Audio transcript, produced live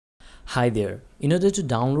Hi there. In order to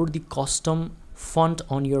download the custom font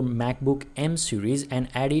on your MacBook M Series and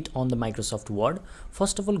add it on the Microsoft Word,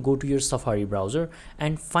 first of all go to your Safari browser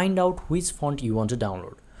and find out which font you want to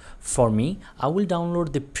download. For me, I will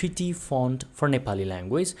download the Preeti Font for Nepali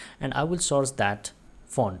language and I will search that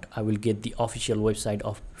font. I will get the official website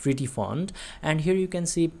of Preeti Font, and here you can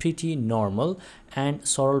see Preeti Normal and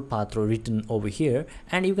Saral Patro written over here,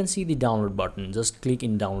 and you can see the download button. Just click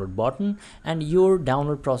in download button and your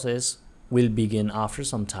download process will begin after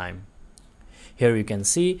some time. Here you can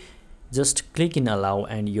see, just click in allow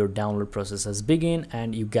and your download process has begun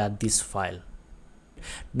and you get this file.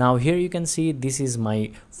 Now here you can see this is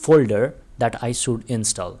my folder that I should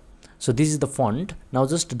install. So this is the font. Now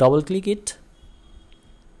just double click it.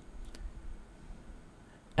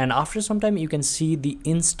 And after some time you can see the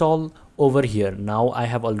install over here. Now I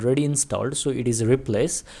have already installed, so it is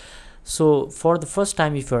replace. So for the first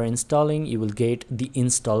time, if you are installing, you will get the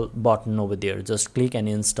install button over there. Just click and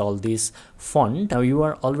install this font. Now you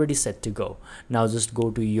are already set to go. Now just go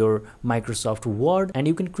to your Microsoft Word and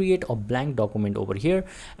you can create a blank document over here,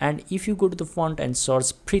 and if you go to the font and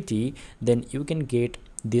search Preeti, then you can get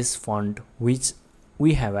this font which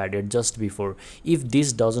we have added just before. If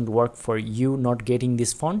this doesn't work for you, not getting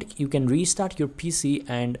this font, you can restart your PC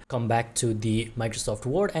and come back to the Microsoft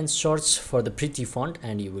Word and search for the Preeti font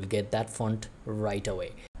and you will get that font right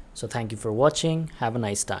away. So thank you for watching. Have a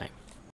nice time.